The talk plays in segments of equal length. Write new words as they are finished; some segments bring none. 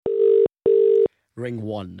Ring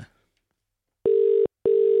 1.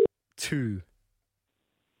 2.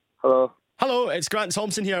 Hello. Hello, it's Grant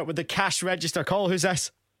Thompson here with the cash register call. Who's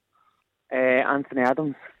this? Anthony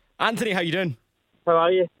Adams. Anthony, how you doing? How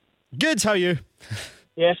are you? Good, how are you?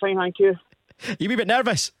 Yeah, fine, thank you. You a wee bit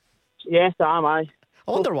nervous? Yes, am I.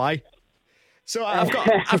 I wonder why. So I've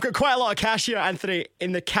got quite a lot of cash here, Anthony,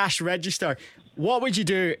 in the cash register. What would you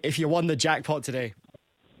do if you won the jackpot today?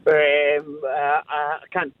 I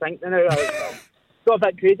can't think now. I got a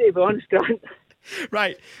bit crazy, to be honest, Grant.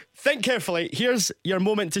 Right, think carefully. Here's your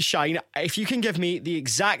moment to shine. If you can give me the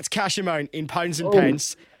exact cash amount in pounds and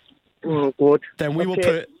pence, Oh, God. then we will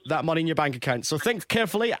put that money in your bank account. So think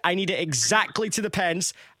carefully. I need it exactly to the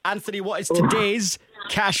pence. Anthony, what is today's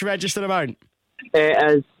cash register amount?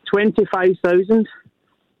 It is 25,000.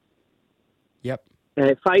 Yep.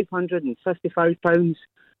 £555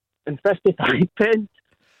 and 55 pence.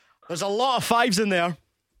 There's a lot of fives in there.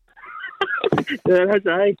 There is,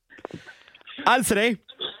 aye. Anthony,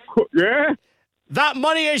 Yeah. that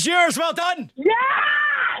money is yours. Well done. Yeah!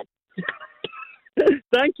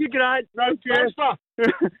 Thank you, Grant. Thank you.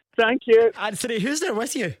 Thank you. Anthony, who's there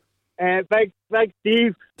with you? Big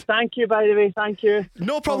Steve. Thank you, by the way. Thank you.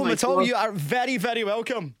 No problem my at all. God. You are very, very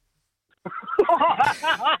welcome.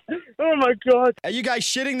 Oh, my God. Are you guys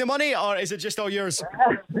sharing the money or is it just all yours?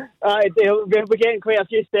 We're getting quite a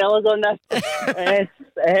few sellers on this.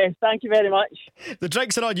 Thank you very much. The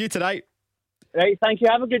drinks are on you tonight. Right, thank you.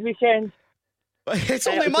 Have a good weekend. It's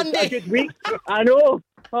only A Monday. good week. I know.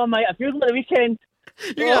 Oh, my, it feels like the weekend.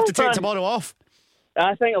 You're going to have to take man. tomorrow off.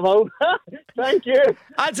 I think I will. Thank you.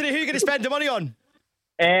 Anthony, who are you going to spend the money on?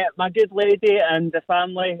 My good lady and the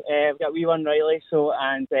family. We've got wee one Riley,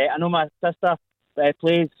 and I know my sister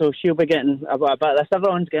plays, so she'll be getting a bit of this.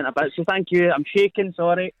 Everyone's getting a bit, so thank you. I'm shaking,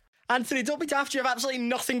 sorry. Anthony, don't be daft. You have absolutely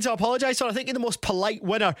nothing to apologise for. I think you're the most polite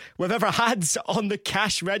winner we've ever had on the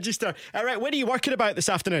cash register. All right, when are you working about this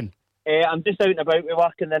afternoon? I'm just out and about with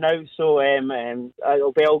work in the now, so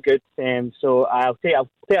it'll be all good. So I'll take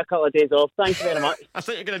a couple of days off. Thank you very much. I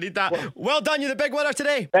think you're going to need that. Well done. You're the big winner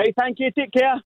today. Right, thank you. Take care.